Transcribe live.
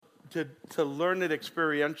to learn it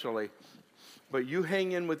experientially. But you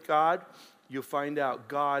hang in with God, you'll find out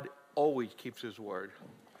God always keeps his word.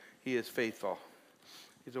 He is faithful.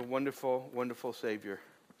 He's a wonderful, wonderful Savior.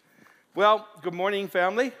 Well, good morning,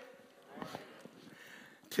 family.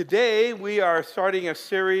 Today we are starting a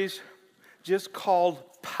series just called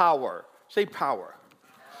Power. Say power.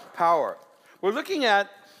 Power. We're looking at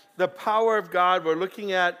the power of God. We're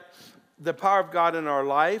looking at the power of God in our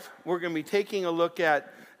life. We're going to be taking a look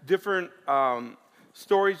at different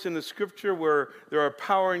stories in the scripture where there are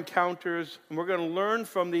power encounters, and we're going to learn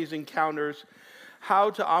from these encounters how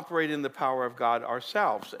to operate in the power of God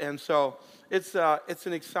ourselves. And so it's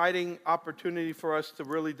an exciting opportunity for us to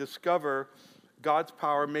really discover God's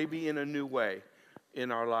power maybe in a new way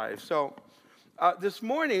in our lives. So this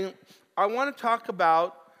morning, I want to talk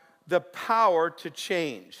about the power to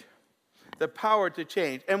change. The power to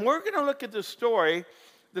change. And we're going to look at the story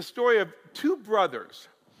of two brothers.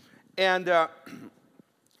 And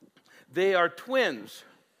they are twins.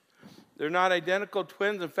 They're not identical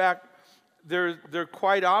twins. In fact, they're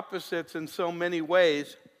quite opposites in so many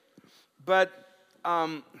ways. But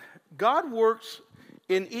God works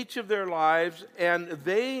in each of their lives, and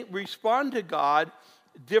they respond to God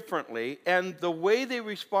differently. And the way they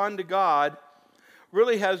respond to God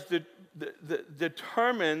really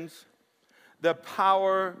determines the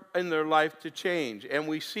power in their life to change. And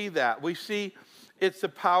we see that. We see it's the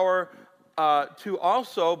power to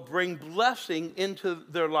also bring blessing into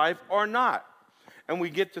their life or not. And we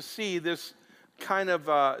get to see this kind of,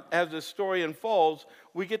 as the story unfolds,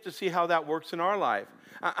 we get to see how that works in our life.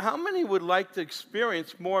 How many would like to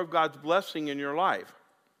experience more of God's blessing in your life?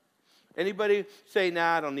 Anybody say,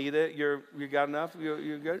 nah, I don't need it. You got enough?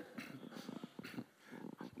 You're good?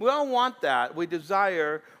 We all want that. We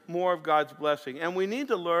desire more of God's blessing. And we need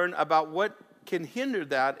to learn about what can hinder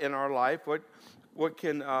that in our life, what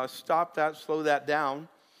can stop that, slow that down,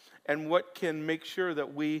 and what can make sure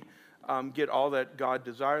that we get all that God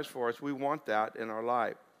desires for us. We want that in our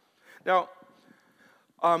life. Now,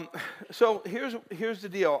 so here's the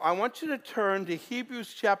deal. I want you to turn to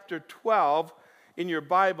Hebrews chapter 12 in your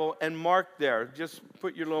Bible and mark there. Just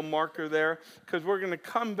put your little marker there, because we're going to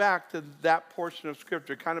come back to that portion of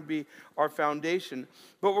Scripture, kind of be our foundation.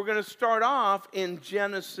 But we're going to start off in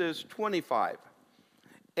Genesis 25.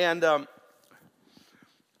 And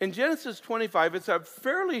in Genesis 25, it's a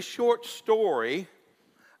fairly short story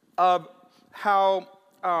of how,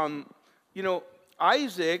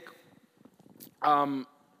 Isaac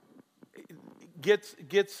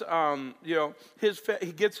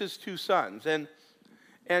he gets his two sons,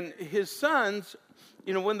 and his sons,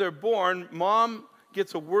 when they're born, mom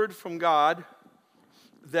gets a word from God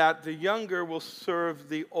that the younger will serve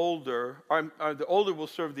the older, or the older will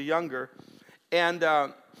serve the younger, and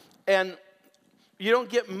you don't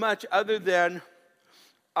get much other than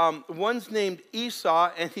one's named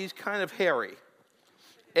Esau, and he's kind of hairy,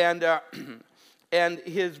 and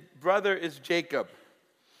his brother is Jacob.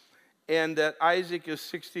 And that Isaac is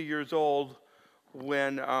 60 years old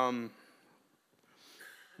when the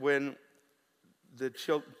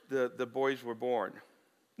boys were born.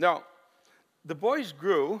 Now, the boys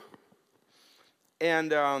grew,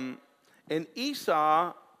 and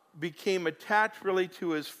Esau became attached really to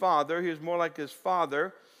his father. He was more like his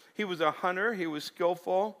father. He was a hunter. He was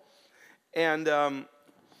skillful, and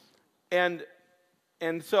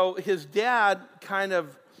so his dad kind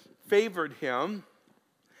of favored him.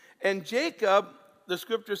 And Jacob, the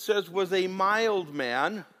scripture says, was a mild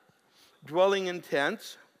man, dwelling in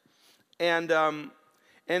tents. And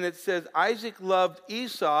it says Isaac loved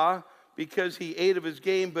Esau because he ate of his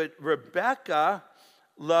game, but Rebekah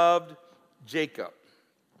loved Jacob.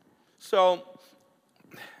 So,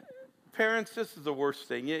 parents, this is the worst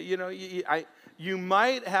thing. You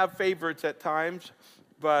might have favorites at times,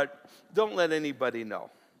 but don't let anybody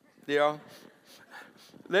know.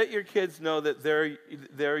 Let your kids know that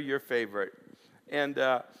they're your favorite. And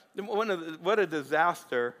what a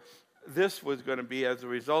disaster this was going to be as a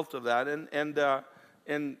result of that.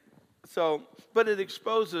 And so, but it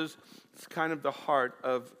exposes kind of the heart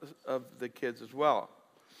of the kids as well.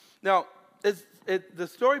 Now, the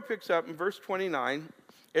story picks up in verse 29.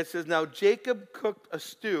 It says, now Jacob cooked a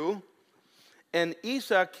stew, and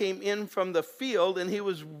Esau came in from the field, and he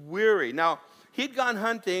was weary. Now, he'd gone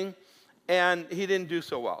hunting, and he didn't do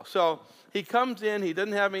so well. So he comes in, he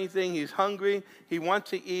doesn't have anything, he's hungry, he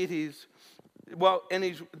wants to eat,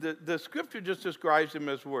 the scripture just describes him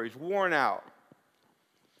as weary, he's worn out.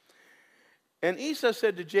 And Esau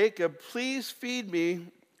said to Jacob, please feed me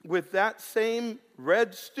with that same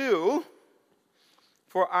red stew,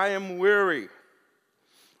 for I am weary.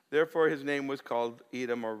 Therefore, his name was called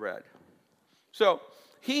Edom or Red. So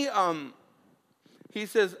he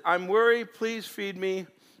says, I'm worried, please feed me.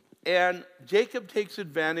 And Jacob takes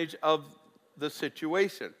advantage of the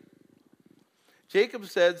situation. Jacob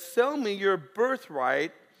said, sell me your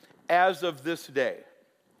birthright as of this day.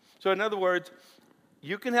 So in other words,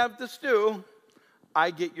 you can have the stew,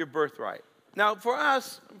 I get your birthright. Now for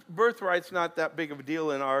us, birthright's not that big of a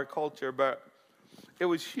deal in our culture, but it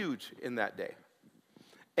was huge in that day.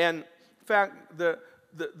 And in fact, the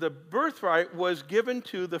birthright was given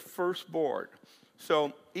to the firstborn.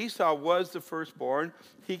 So Esau was the firstborn.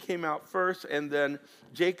 He came out first, and then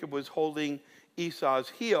Jacob was holding Esau's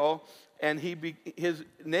heel, and his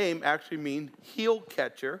name actually means heel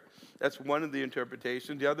catcher. That's one of the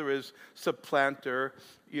interpretations. The other is supplanter,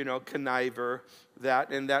 conniver,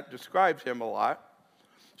 and that describes him a lot.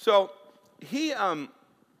 So he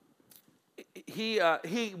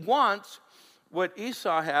wants what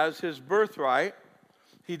Esau has, his birthright.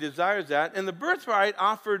 He desires that, and the birthright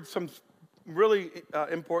offered some really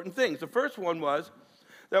important things. The first one was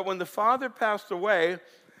that when the father passed away,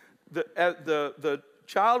 the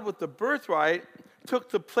child with the birthright took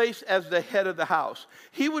the place as the head of the house.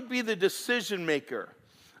 He would be the decision maker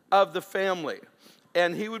of the family,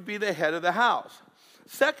 and he would be the head of the house.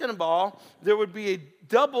 Second of all, there would be a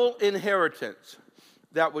double inheritance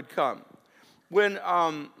that would come. When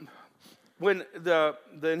the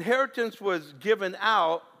inheritance was given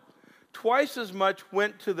out, twice as much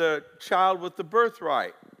went to the child with the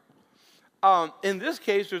birthright. In this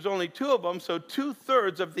case, there's only two of them, so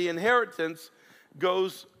 2/3 of the inheritance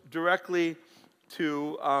goes directly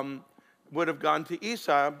to, would have gone to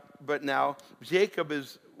Esau, but now Jacob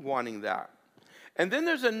is wanting that. And then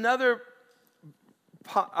there's another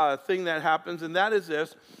thing that happens, and that is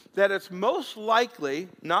this, that it's most likely,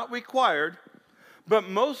 not required, but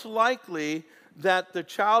most likely that the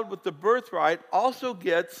child with the birthright also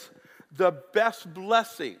gets the best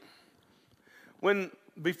blessing.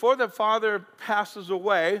 Before the father passes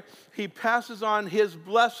away, he passes on his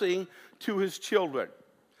blessing to his children.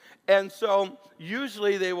 And so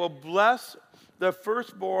usually they will bless the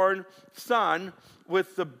firstborn son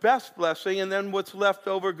with the best blessing, and then what's left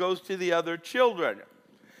over goes to the other children.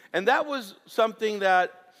 And that was something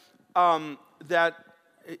that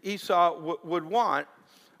Esau would want,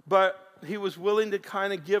 but he was willing to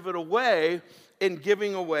kind of give it away in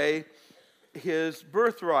giving away his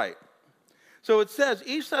birthright. So it says,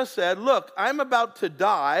 Esau said, look, I'm about to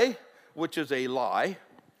die, which is a lie,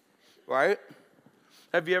 right?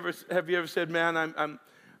 Have you ever said, man,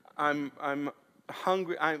 I'm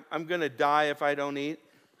hungry, I'm going to die if I don't eat?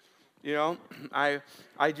 I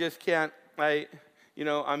just can't,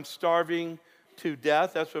 I'm starving to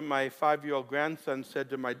death. That's what my 5-year-old grandson said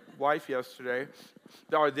to my wife yesterday,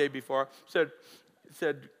 or the day before. Said,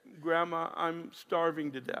 Grandma, I'm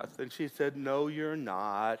starving to death. And she said, no, you're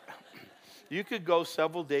not. You could go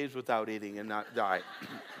several days without eating and not die.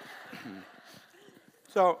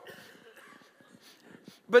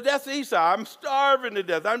 But that's Esau. I'm starving to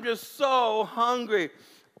death. I'm just so hungry.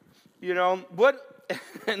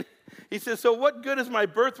 And he says, so what good is my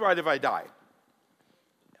birthright if I die?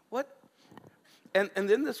 What? And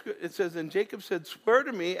then it says, and Jacob said, swear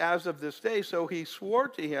to me as of this day. So he swore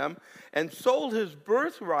to him and sold his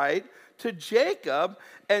birthright to Jacob.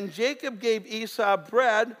 And Jacob gave Esau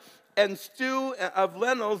bread and stew of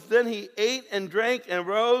lentils. Then he ate and drank and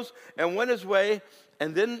rose and went his way.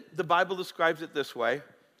 And then the Bible describes it this way.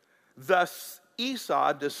 Thus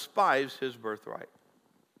Esau despised his birthright.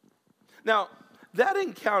 Now, that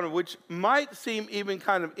encounter, which might seem even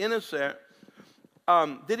kind of innocent,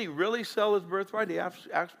 did he really sell his birthright? He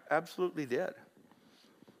absolutely did.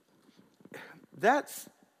 That's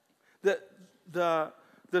the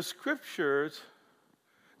scriptures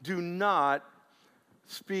do not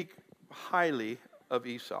speak highly of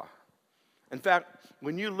Esau. In fact,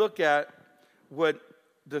 when you look at what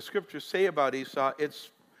the scriptures say about Esau,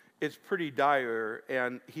 it's pretty dire,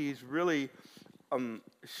 and he's really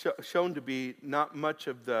shown to be not much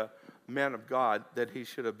of the man of God that he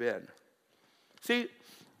should have been. See,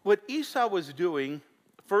 what Esau was doing,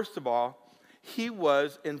 first of all, he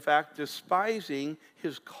was, in fact, despising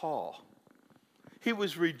his call. He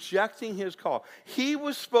was rejecting his call. He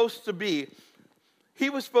was supposed to be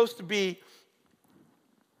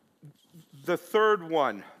the third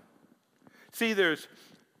one. See, there's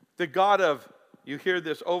the God of, you hear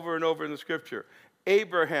this over and over in the scripture,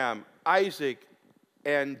 Abraham, Isaac,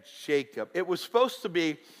 and Jacob. It was supposed to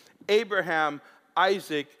be Abraham,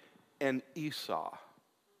 Isaac, and Esau.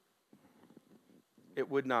 It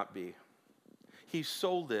would not be. He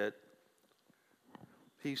sold it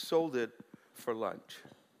for lunch.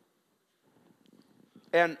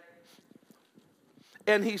 And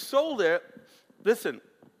he sold it. Listen,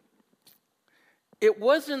 it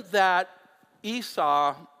wasn't that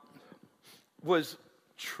Esau was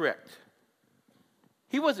tricked.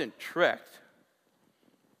 He wasn't tricked.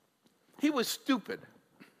 He was stupid.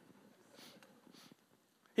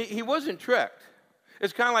 He wasn't tricked.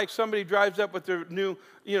 It's kind of like somebody drives up with their new,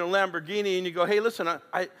 Lamborghini, and you go, hey, listen,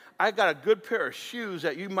 I got a good pair of shoes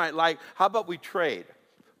that you might like. How about we trade?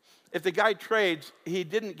 If the guy trades, he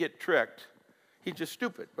didn't get tricked. He's just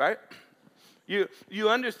stupid, right? You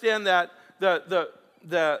understand that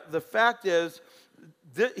the fact is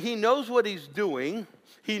that he knows what he's doing.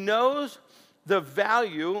 He knows the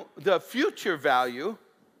value, the future value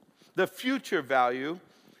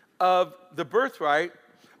of the birthright,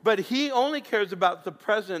 but he only cares about the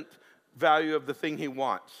present value of the thing he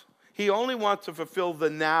wants. He only wants to fulfill the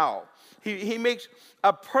now. He makes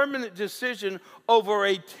a permanent decision over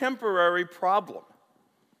a temporary problem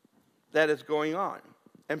that is going on.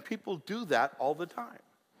 And people do that all the time.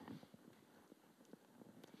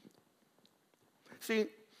 See,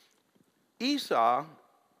 Esau,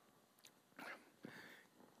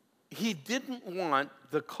 he didn't want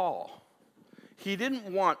the call. He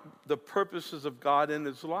didn't want the purposes of God in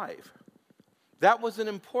his life. That wasn't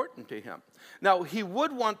important to him. Now, he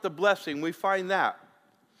would want the blessing. We find that.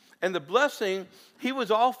 And the blessing, he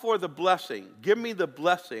was all for the blessing. Give me the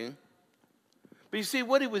blessing. But you see,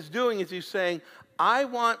 what he was doing is he's saying, I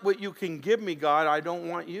want what you can give me, God. I don't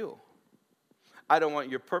want you. I don't want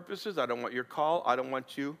your purposes. I don't want your call. I don't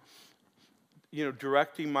want you,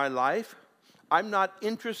 directing my life. I'm not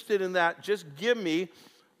interested in that. Just give me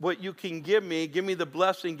what you can give me. Give me the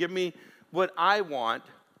blessing. Give me what I want.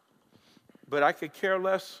 But I could care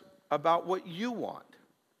less about what you want.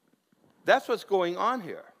 That's what's going on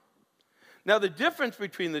here. Now, the difference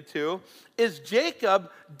between the two is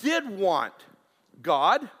Jacob did want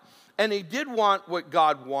God, and he did want what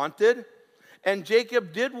God wanted, and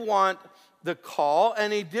Jacob did want the call,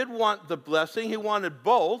 and he did want the blessing. He wanted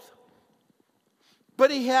both, but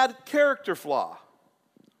he had character flaw,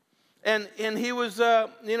 and he was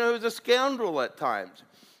he was a scoundrel at times,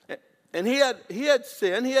 and he had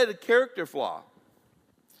sin. He had a character flaw,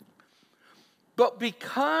 but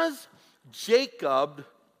because Jacob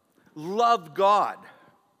loved God,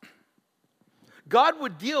 God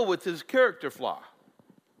would deal with his character flaw.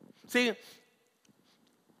 See,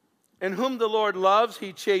 in whom the Lord loves,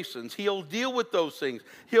 he chastens. He'll deal with those things.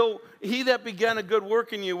 He that began a good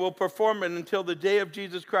work in you will perform it until the day of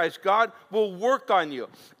Jesus Christ. God will work on you.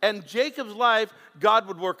 And Jacob's life, God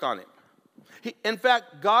would work on him. In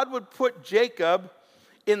fact, God would put Jacob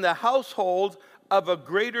in the household of a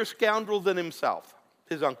greater scoundrel than himself,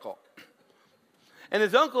 his uncle. And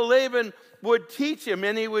his uncle Laban would teach him,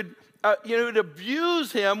 and he would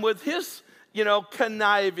abuse him with his,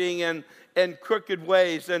 conniving and crooked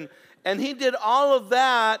ways. And he did all of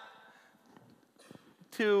that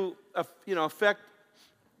to,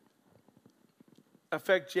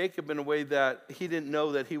 affect Jacob in a way that he didn't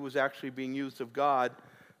know that he was actually being used of God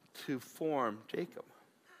to form Jacob.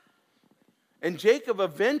 And Jacob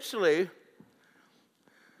eventually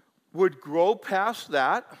would grow past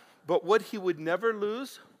that, but what he would never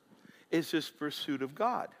lose is his pursuit of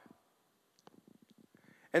God.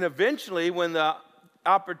 And eventually, when the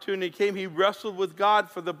opportunity came, he wrestled with God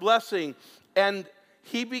for the blessing, and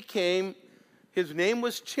his name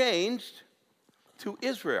was changed to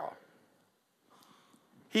Israel.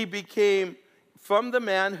 He became from the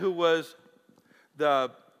man who was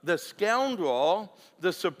the scoundrel,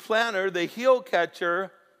 the supplanter, the heel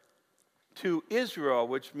catcher, to Israel,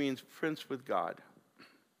 which means prince with God.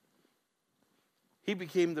 He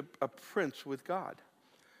became a prince with God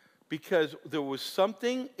because there was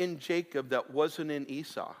something in Jacob that wasn't in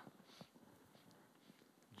Esau.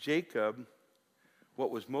 Jacob,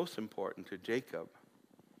 what was most important to Jacob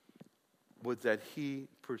was that he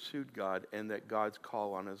pursued God and that God's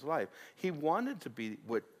call on his life. He wanted to be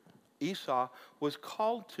what Esau was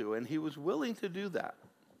called to, and he was willing to do that.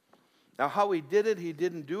 Now, how he did it, he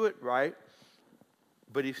didn't do it right,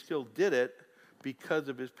 but he still did it because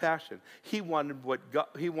of his passion. He wanted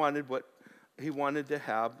to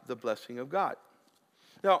have the blessing of God.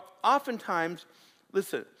 Now, oftentimes,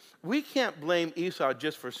 listen, we can't blame Esau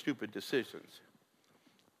just for stupid decisions.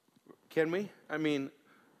 Can we? I mean,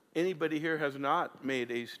 anybody here has not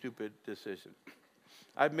made a stupid decision.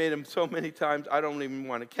 I've made them so many times I don't even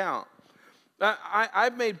want to count.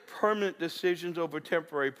 I've made permanent decisions over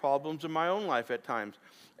temporary problems in my own life at times,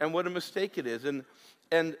 and what a mistake it is. And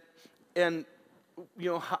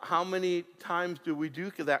how many times do we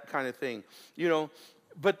do that kind of thing?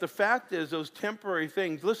 But the fact is, those temporary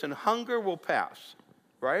things, listen, hunger will pass.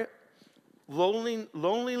 right?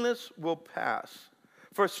 Loneliness will pass.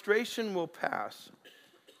 Frustration will pass.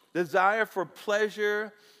 Desire for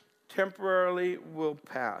pleasure temporarily will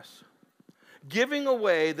pass. Giving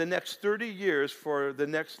away the next 30 years for the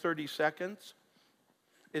next 30 seconds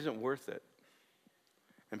isn't worth it.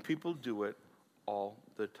 And people do it all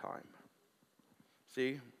the time.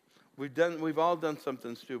 See, we've all done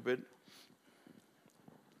something stupid.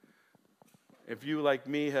 If you, like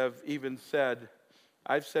me, have even said,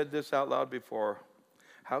 I've said this out loud before,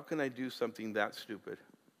 how can I do something that stupid?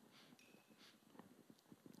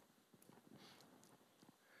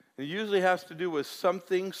 It usually has to do with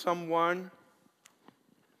something, someone,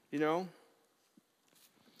 you know.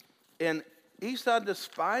 And Esau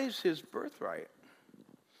despised his birthright.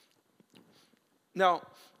 Now,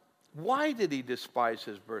 why did he despise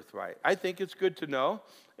his birthright? I think it's good to know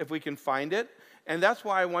if we can find it. And that's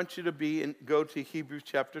why I want you to go to Hebrews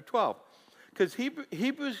chapter 12. Because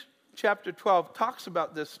Hebrews chapter 12 talks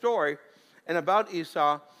about this story and about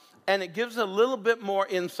Esau, and it gives a little bit more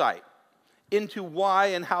insight into why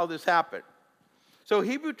and how this happened. So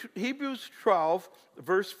Hebrews 12,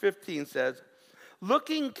 verse 15 says,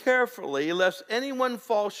 looking carefully lest anyone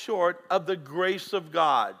fall short of the grace of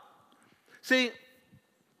God. See,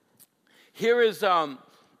 here's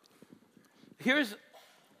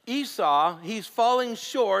Esau. He's falling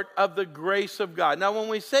short of the grace of God. Now, when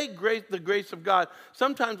we say the grace of God,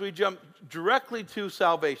 sometimes we jump directly to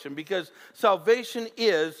salvation because salvation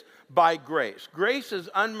is by grace. Grace is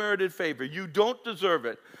unmerited favor. You don't deserve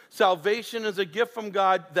it. Salvation is a gift from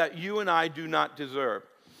God that you and I do not deserve.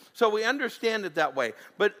 So we understand it that way.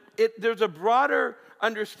 But there's a broader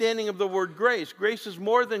understanding of the word grace. Grace is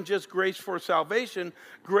more than just grace for salvation.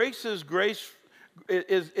 Grace is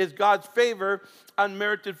God's favor,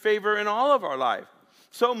 unmerited favor in all of our life.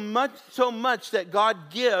 So much that God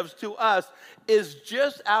gives to us is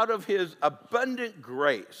just out of his abundant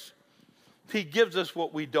grace. He gives us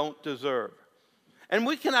what we don't deserve. And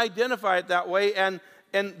we can identify it that way, and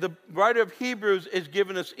the writer of Hebrews is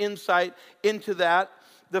giving us insight into that.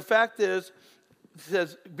 The fact is, it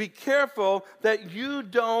says, be careful that you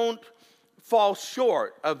don't fall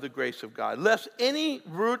short of the grace of God, lest any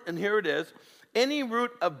root, and here it is, any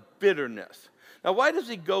root of bitterness. Now, why does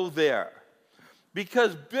he go there?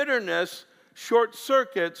 Because bitterness short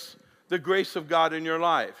circuits the grace of God in your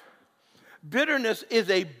life. Bitterness is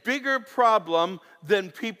a bigger problem than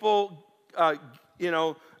people,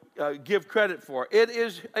 give credit for. It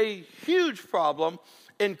is a huge problem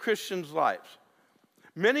in Christians' lives.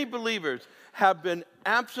 Many believers have been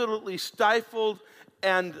absolutely stifled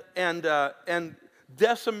and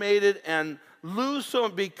decimated and lose so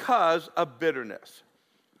because of bitterness.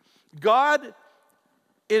 God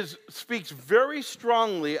speaks very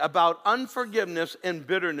strongly about unforgiveness and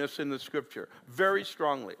bitterness in the Scripture. Very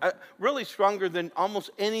strongly. Really stronger than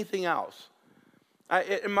almost anything else.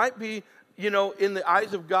 It might be, in the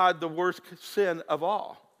eyes of God, the worst sin of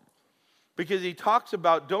all. Because he talks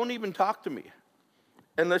about, don't even talk to me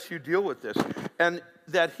unless you deal with this. And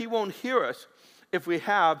that he won't hear us if we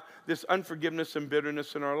have this unforgiveness and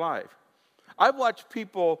bitterness in our life. I've watched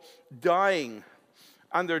people dying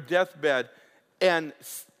on their deathbed and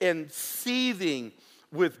seething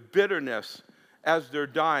with bitterness as they're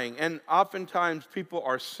dying. And oftentimes people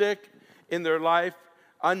are sick in their life,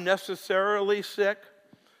 unnecessarily sick.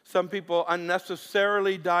 Some people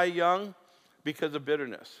unnecessarily die young because of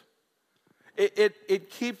bitterness.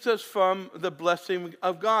 It keeps us from the blessing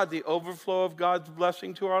of God, the overflow of God's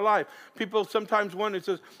blessing to our life. People sometimes wonder,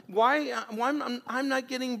 says, why I'm not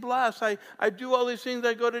getting blessed? I do all these things.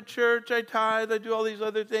 I go to church, I tithe, I do all these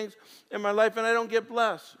other things in my life, and I don't get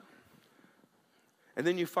blessed. And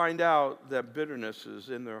then you find out that bitterness is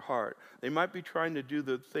in their heart. They might be trying to do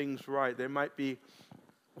the things right. They might be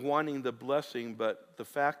wanting the blessing, but the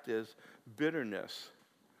fact is, bitterness,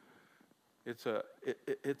 it's a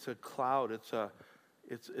cloud.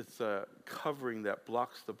 It's a covering that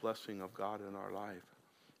blocks the blessing of God in our life.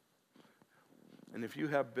 And if you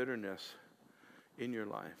have bitterness in your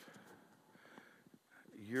life,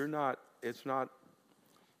 it's not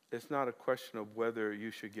a question of whether you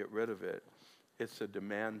should get rid of it. It's a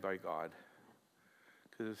demand by God.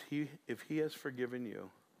 Because if he has forgiven you,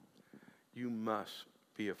 you must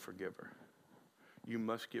be a forgiver. You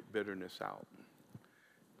must get bitterness out.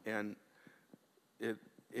 And it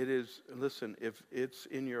is, listen, if it's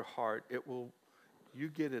in your heart, you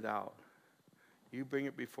get it out. You bring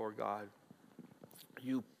it before God.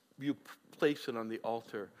 You place it on the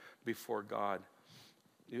altar before God.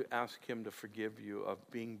 You ask him to forgive you of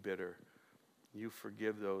being bitter. You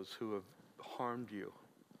forgive those who have harmed you.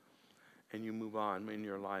 And you move on in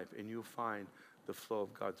your life, and you'll find the flow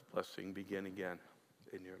of God's blessing begin again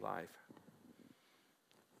in your life.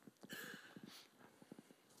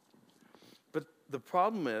 But the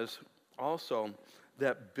problem is also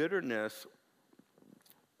that bitterness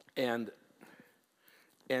and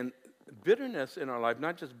bitterness in our life,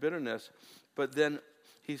 not just bitterness, but then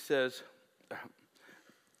he says,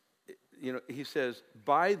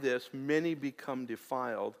 by this many become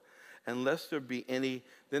defiled, unless there be any.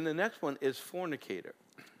 Then the next one is fornicator.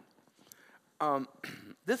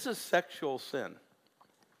 This is sexual sin.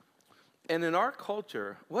 And in our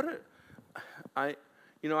culture, I've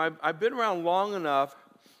been around long enough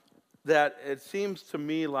that it seems to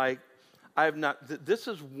me like this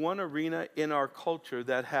is one arena in our culture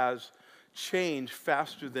that has changed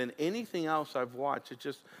faster than anything else I've watched.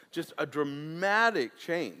 It's just a dramatic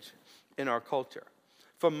change in our culture.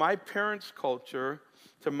 From my parents' culture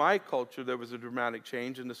to my culture, there was a dramatic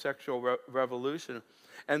change in the sexual revolution,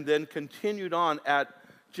 and then continued on at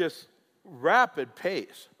just rapid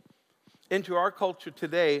pace into our culture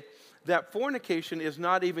today, that fornication is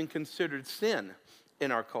not even considered sin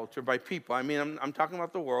in our culture by people. I mean, I'm talking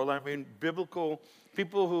about the world. I mean, biblical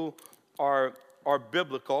people who are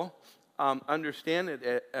biblical understand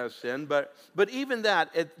it as sin. But even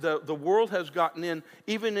that, the world has gotten in,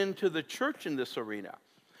 even into the church in this arena.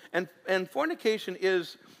 And fornication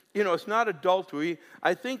is, it's not adultery.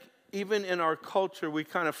 I think even in our culture, we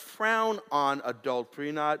kind of frown on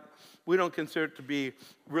adultery. We don't consider it to be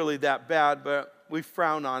really that bad, but we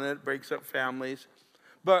frown on it. It breaks up families.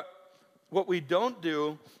 But what we don't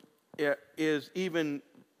do is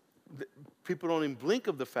people don't even blink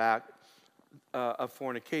of the fact of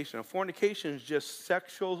fornication. Fornication is just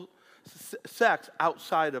sex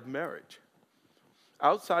outside of marriage.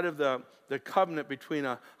 Outside of the covenant between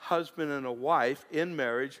a husband and a wife in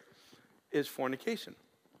marriage is fornication.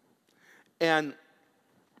 And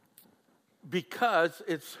because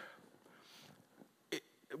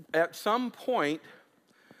at some point,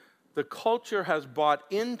 the culture has bought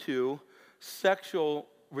into sexual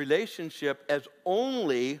relationship as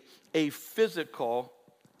only a physical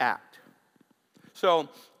act. So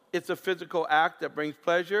it's a physical act that brings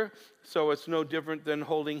pleasure, so it's no different than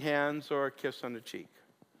holding hands or a kiss on the cheek.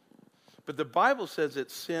 But the Bible says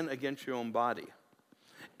it's sin against your own body.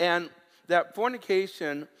 And that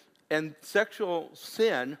fornication and sexual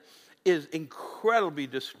sin is incredibly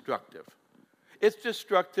destructive. It's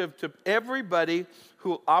destructive to everybody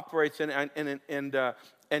who operates in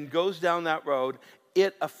and goes down that road.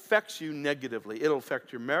 It affects you negatively. It'll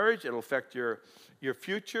affect your marriage. It'll affect your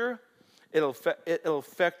future. It'll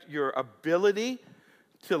affect your ability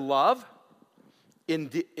to love in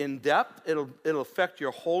depth. It'll affect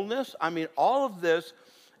your wholeness. I mean, all of this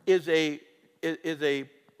is a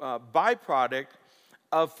byproduct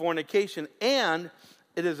of fornication, and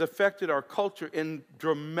it has affected our culture in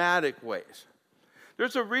dramatic ways.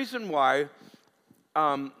 There's a reason why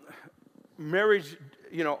marriage,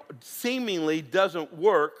 seemingly doesn't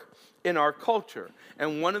work in our culture.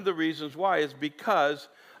 And one of the reasons why is because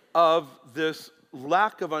of this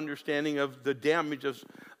lack of understanding of the damage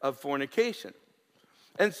of fornication.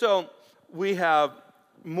 And so we have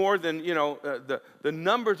more than, the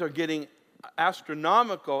numbers are getting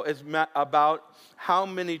astronomical about how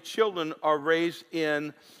many children are raised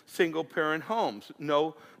in single-parent homes.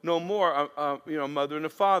 No more, a mother and a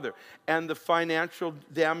father. And the financial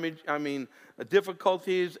damage,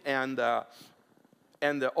 difficulties and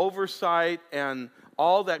the oversight and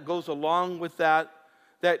all that goes along with that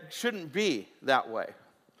shouldn't be that way.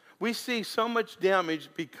 We see so much damage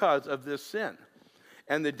because of this sin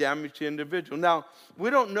and the damage to the individual. Now, we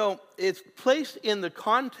don't know, it's placed in the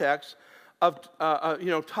context of,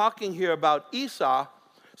 talking here about Esau.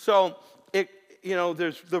 So,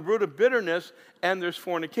 there's the root of bitterness and there's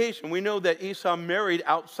fornication. We know that Esau married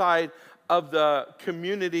outside of the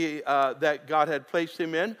community that God had placed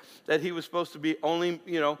him in, that he was supposed to be only,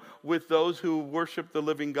 with those who worship the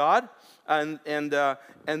living God. And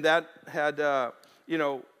that had,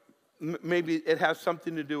 maybe it has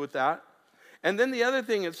something to do with that. And then the other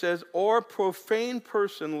thing it says, or profane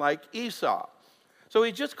person like Esau. So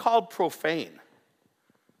he's just called profane.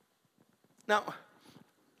 Now,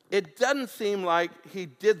 it doesn't seem like he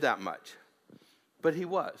did that much, but he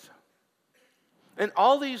was. And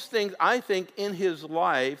all these things, I think, in his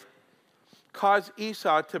life caused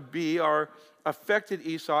Esau to be, or affected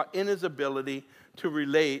Esau in his ability to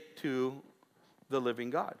relate to the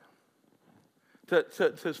living God,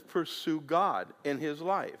 to pursue God in his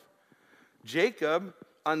life. Jacob,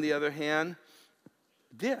 on the other hand,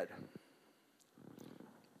 did.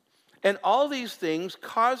 And all these things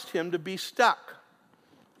caused him to be stuck.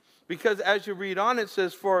 Because as you read on, it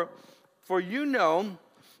says, for For you know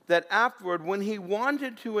that afterward, when he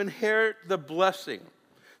wanted to inherit the blessing.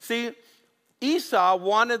 See, Esau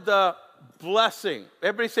wanted the blessing.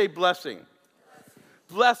 Everybody say blessing.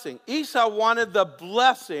 Blessing. Esau wanted the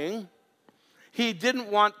blessing. He didn't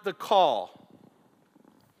want the call.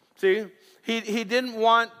 See, he didn't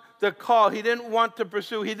want the call. He didn't want to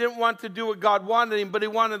pursue. He didn't want to do what God wanted him, but he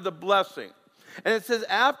wanted the blessing. And it says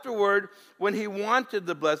afterward, when he wanted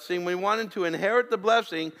the blessing, when he wanted to inherit the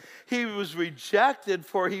blessing, he was rejected,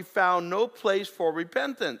 for he found no place for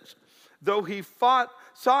repentance, though he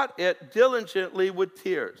sought it diligently with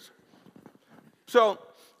tears. So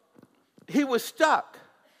he was stuck.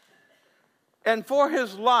 And for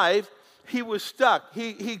his life, he was stuck.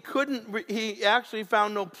 He actually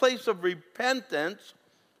found no place of repentance.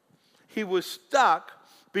 He was stuck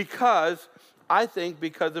because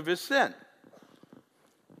of his sin.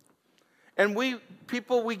 And we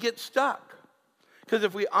get stuck. Because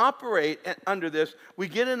if we operate under this, we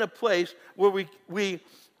get in a place where we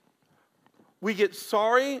get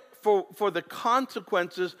sorry for the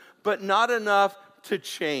consequences, but not enough to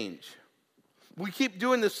change. We keep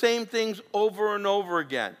doing the same things over and over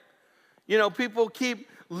again. You know, people keep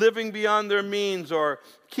living beyond their means or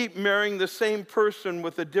keep marrying the same person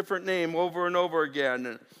with a different name over and over again.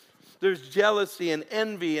 And there's jealousy and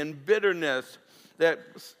envy and bitterness that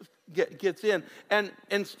gets in. And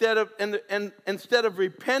instead of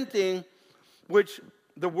repenting, which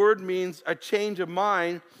the word means a change of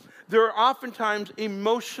mind, there are oftentimes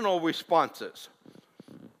emotional responses.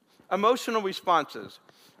 Emotional responses.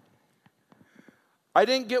 I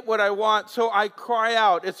didn't get what I want, so I cry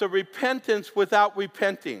out. It's a repentance without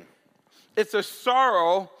repenting. It's a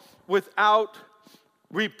sorrow without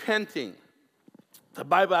repenting. The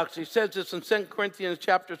Bible actually says this in 2 Corinthians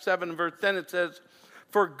chapter 7, verse 10. It says,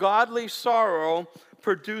 "For godly sorrow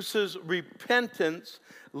produces repentance,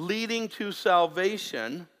 leading to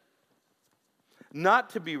salvation, not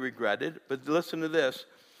to be regretted," but listen to this,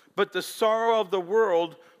 "but the sorrow of the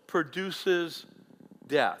world produces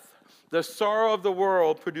death." The sorrow of the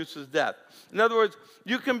world produces death. In other words,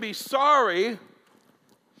 you can be sorry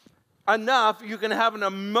enough, you can have an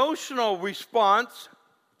emotional response,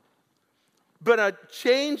 but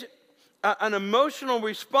an emotional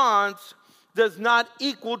response does not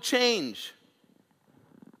equal change.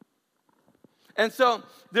 And so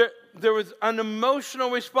there was an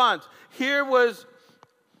emotional response. Here was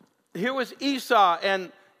Esau,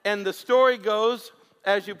 and the story goes,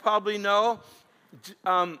 as you probably know,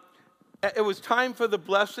 it was time for the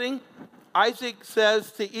blessing. Isaac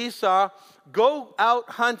says to Esau, "Go out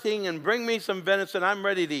hunting and bring me some venison. I'm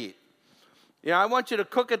ready to eat. You know, I want you to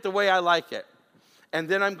cook it the way I like it, and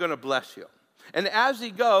then I'm going to bless you." And as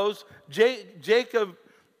he goes, Jacob,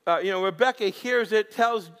 Rebekah hears it,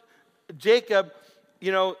 tells Jacob,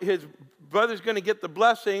 his brother's going to get the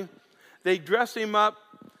blessing. They dress him up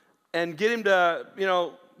and get him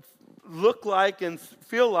to, look like and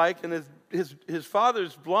feel like, and his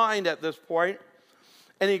father's blind at this point,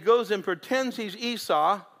 and he goes and pretends he's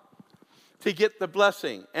Esau to get the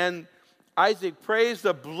blessing. And Isaac prays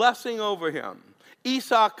the blessing over him.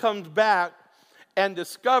 Esau comes back and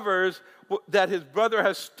discovers that his brother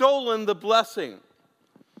has stolen the blessing.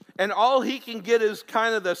 And all he can get is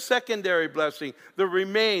kind of the secondary blessing, the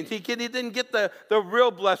remains. He didn't get the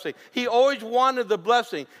real blessing. He always wanted the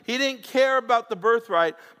blessing. He didn't care about the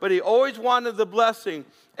birthright, but he always wanted the blessing.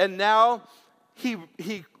 And now he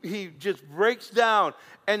just breaks down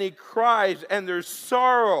and he cries, and there's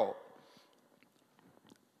sorrow.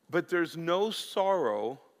 But there's no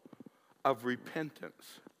sorrow of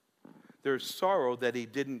repentance. There's sorrow that he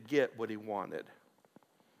didn't get what he wanted.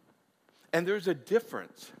 And there's a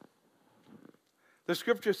difference. The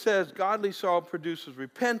scripture says godly sorrow produces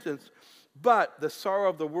repentance, but the sorrow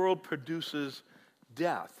of the world produces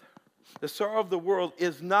death. The sorrow of the world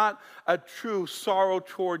is not a true sorrow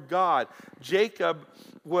toward God. Jacob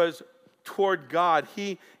was toward God.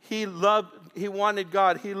 He wanted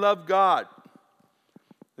God. He loved God.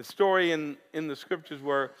 The story in the scriptures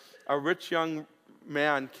where a rich young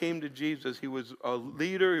man came to Jesus. He was a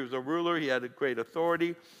leader. He was a ruler. He had a great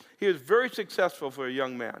authority. He was very successful for a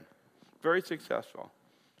young man. Very successful.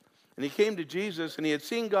 And he came to Jesus, and he had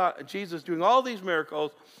seen Jesus doing all these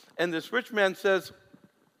miracles. And this rich man says,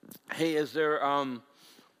 "Hey,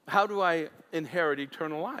 how do I inherit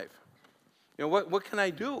eternal life? What can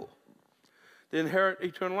I do to inherit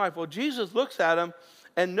eternal life?" Well, Jesus looks at him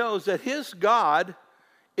and knows that his God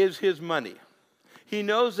is his money. He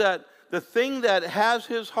knows that the thing that has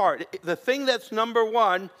his heart, the thing that's number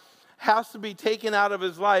one, has to be taken out of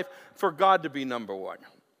his life for God to be number one.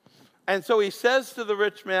 And so he says to the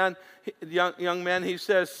rich man, young man, he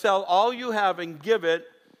says, sell all you have and give it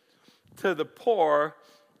to the poor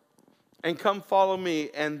and come follow me,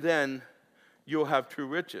 and then you'll have true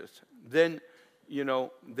riches. Then,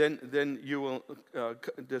 then you will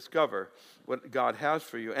discover what God has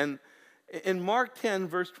for you. And in Mark 10,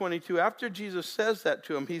 verse 22, after Jesus says that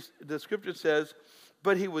to him, the scripture says,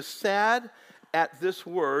 but he was sad at this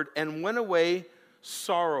word and went away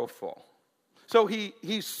sorrowful. So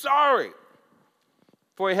he's sorry,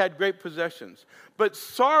 for he had great possessions. But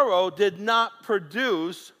sorrow did not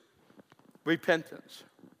produce repentance.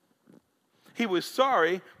 He was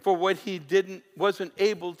sorry for what he wasn't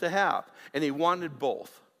able to have, and he wanted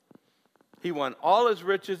both. He wanted all his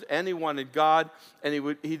riches, and he wanted God,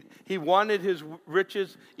 and he wanted his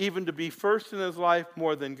riches even to be first in his life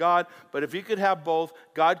more than God. But if he could have both,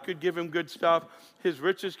 God could give him good stuff, his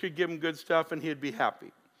riches could give him good stuff, and he'd be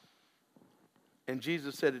happy. And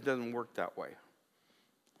Jesus said it doesn't work that way.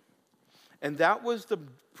 And that was the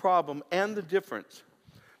problem and the difference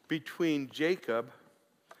between Jacob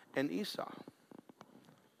and Esau.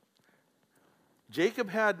 Jacob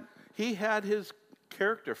had his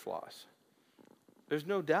character flaws. There's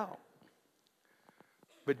no doubt.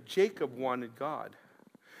 But Jacob wanted God.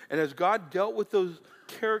 And as God dealt with those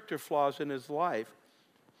character flaws in his life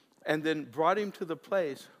and then brought him to the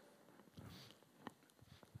place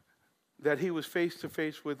that he was face to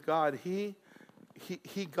face with God, he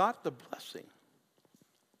got the blessing.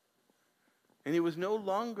 And he was no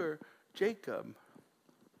longer Jacob.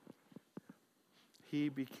 He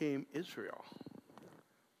became Israel,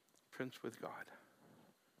 prince with God.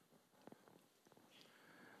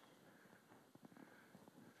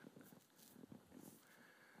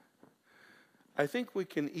 I think we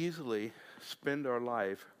can easily spend our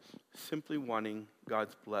life simply wanting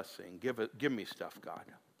God's blessing. Give me stuff, God.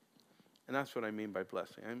 And that's what I mean by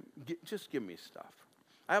blessing. Just give me stuff.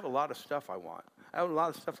 I have a lot of stuff I want. I have a lot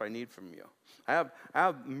of stuff I need from you. I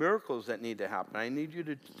have miracles that need to happen. I need you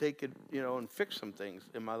to take it, and fix some things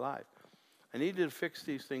in my life. I need you to fix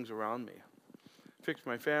these things around me. Fix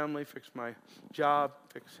my family, fix my job,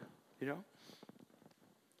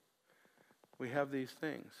 We have these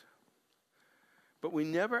things. But we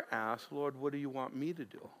never ask, Lord, what do you want me to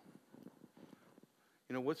do?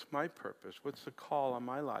 What's my purpose? What's the call on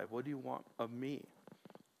my life? What do you want of me?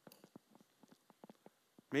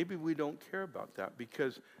 Maybe we don't care about that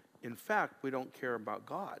because, in fact, we don't care about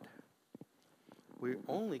God. We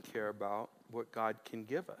only care about what God can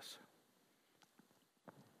give us.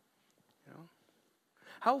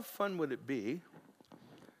 How fun would it be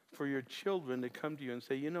for your children to come to you and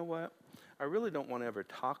say, you know what? I really don't want to ever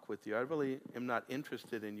talk with you. I really am not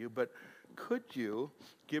interested in you, but could you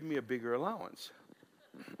give me a bigger allowance?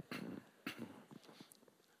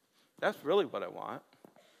 That's really what I want.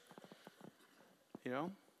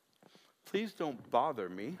 Please don't bother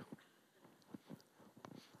me.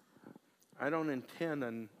 I don't intend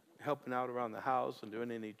on helping out around the house and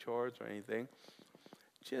doing any chores or anything.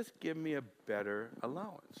 Just give me a better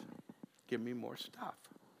allowance. Give me more stuff.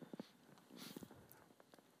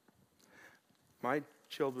 My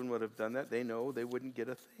children would have done that. They know they wouldn't get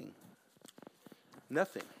a thing.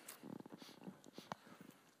 Nothing.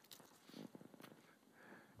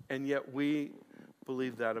 And yet we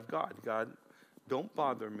believe that of God. God, don't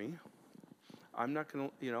bother me. I'm not going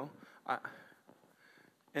to,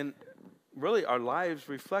 and really our lives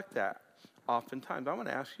reflect that oftentimes. I want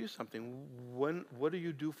to ask you something. What do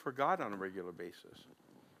you do for God on a regular basis?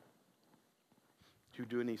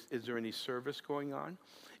 Is there any service going on?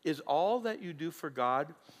 Is all that you do for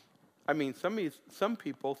God, some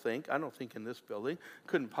people think, I don't think in this building,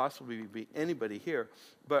 couldn't possibly be anybody here,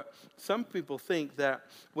 but some people think that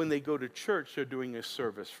when they go to church, they're doing a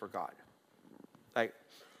service for God.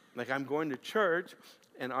 Like I'm going to church,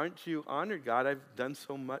 and aren't you honored, God? I've done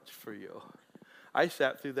so much for you. I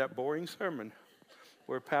sat through that boring sermon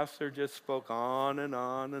where pastor just spoke on and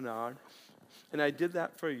on and on, and I did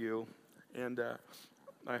that for you, and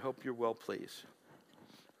I hope you're well pleased.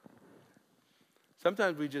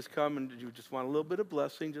 Sometimes we just come and you just want a little bit of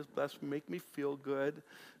blessing. Just bless me, make me feel good,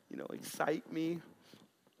 excite me.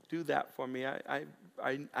 Do that for me. I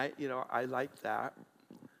like that.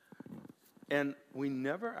 And we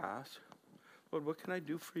never ask, Lord, what can I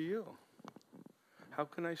do for you? How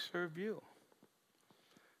can I serve you?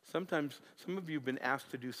 Sometimes some of you have been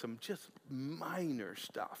asked to do some just minor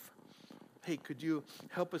stuff. Hey, could you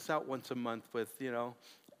help us out once a month with,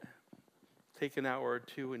 take an hour or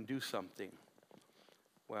two and do something?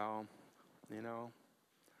 Well,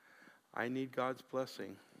 I need God's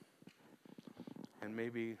blessing. And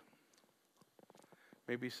maybe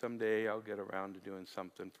someday I'll get around to doing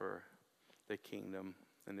something for the kingdom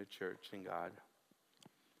and the church and God.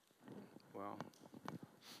 Well,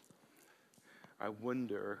 I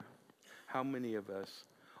wonder how many of us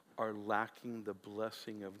are lacking the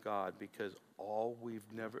blessing of God because all we've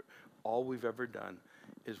ever done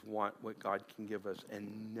is want what God can give us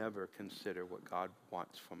and never consider what God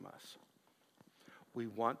wants from us. We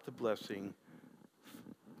want the blessing,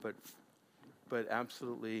 but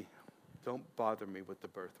absolutely don't bother me with the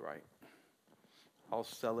birthright. I'll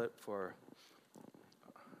sell it for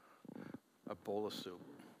a bowl of soup.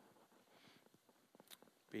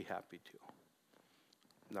 Be happy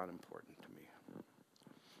to. Not important to me.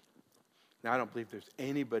 Now, I don't believe there's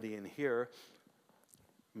anybody in here.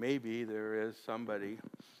 Maybe there is somebody.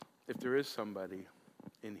 If there is somebody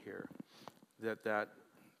in here that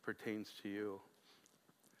pertains to you,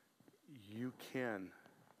 you can.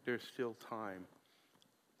 There's still time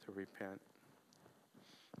to repent.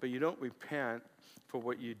 But you don't repent for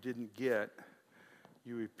what you didn't get.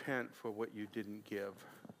 You repent for what you didn't give.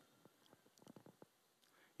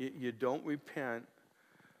 You don't repent,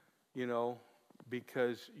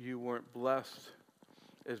 because you weren't blessed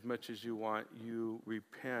as much as you want. You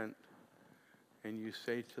repent and you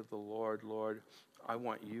say to the Lord, Lord, I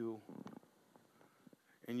want you.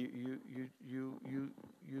 And you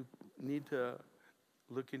need to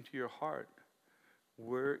look into your heart.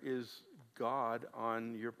 Where is God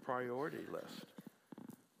on your priority list?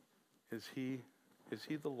 Is he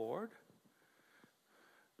the Lord?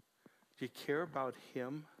 Do you care about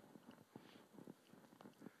him?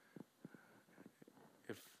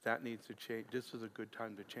 If that needs to change, this is a good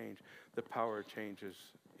time to change. The power of change is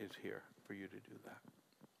here for you to do that.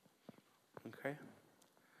 Okay?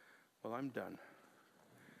 Well, I'm done.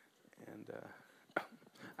 And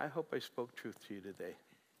I hope I spoke truth to you today.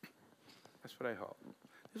 That's what I hope.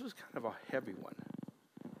 This was kind of a heavy one.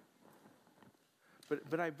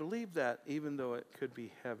 But I believe that even though it could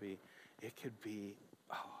be heavy, it could be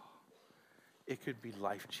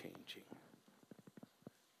life-changing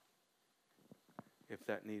if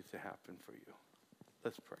that needs to happen for you.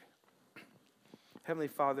 Let's pray. Heavenly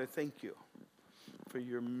Father, thank you for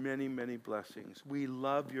your many, many blessings. We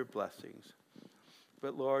love your blessings.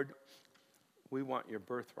 But Lord, we want your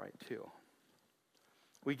birthright too.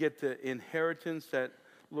 We get the inheritance that,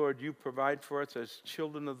 Lord, you provide for us as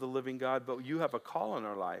children of the living God, but you have a call on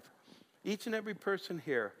our life. Each and every person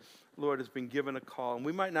here, Lord, has been given a call, and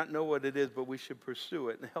we might not know what it is, but we should pursue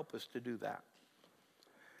it, and help us to do that.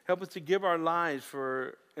 Help us to give our lives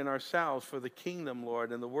and ourselves for the kingdom,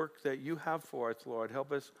 Lord, and the work that you have for us, Lord.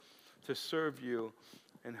 Help us to serve you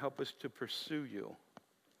and help us to pursue you.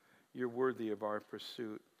 You're worthy of our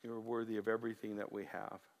pursuit. You're worthy of everything that we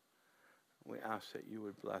have. We ask that you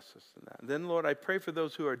would bless us in that. And then, Lord, I pray for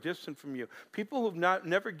those who are distant from you, people who have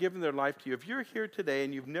never given their life to you. If you're here today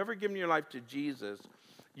and you've never given your life to Jesus,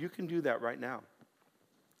 you can do that right now.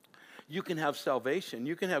 You can have salvation.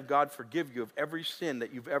 You can have God forgive you of every sin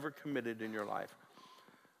that you've ever committed in your life.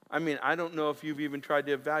 I mean, I don't know if you've even tried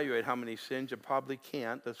to evaluate how many sins. You probably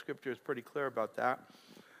can't. The scripture is pretty clear about that.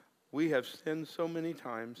 We have sinned so many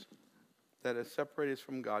times that has separated us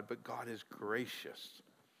from God, but God is gracious.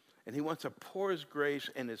 And he wants to pour his grace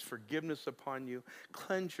and his forgiveness upon you,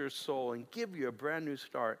 cleanse your soul, and give you a brand new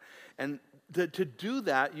start. And to do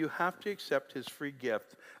that, you have to accept his free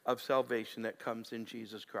gift of salvation that comes in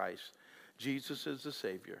Jesus Christ. Jesus is the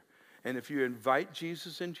Savior. And if you invite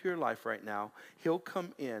Jesus into your life right now, he'll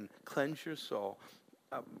come in, cleanse your soul.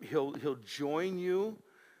 He'll join you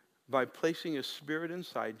by placing his spirit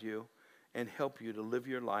inside you and help you to live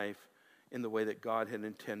your life in the way that God had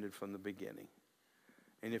intended from the beginning.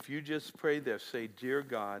 And if you just pray this, say, Dear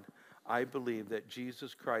God, I believe that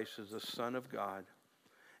Jesus Christ is the Son of God.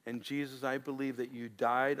 And Jesus, I believe that you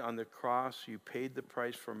died on the cross. You paid the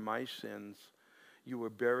price for my sins. You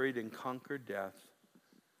were buried and conquered death.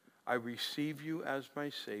 I receive you as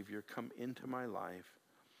my Savior. Come into my life.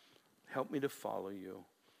 Help me to follow you.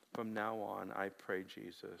 From now on, I pray,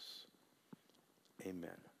 Jesus.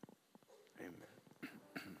 Amen. Amen.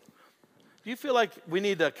 Do you feel like we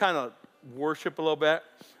need to kind of worship a little bit?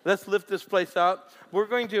 Let's lift this place up. We're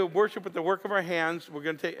going to worship with the work of our hands. We're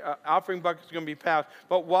going to take offering buckets are going to be passed.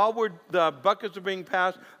 But while the buckets are being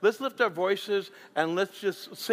passed, let's lift our voices and let's just sing.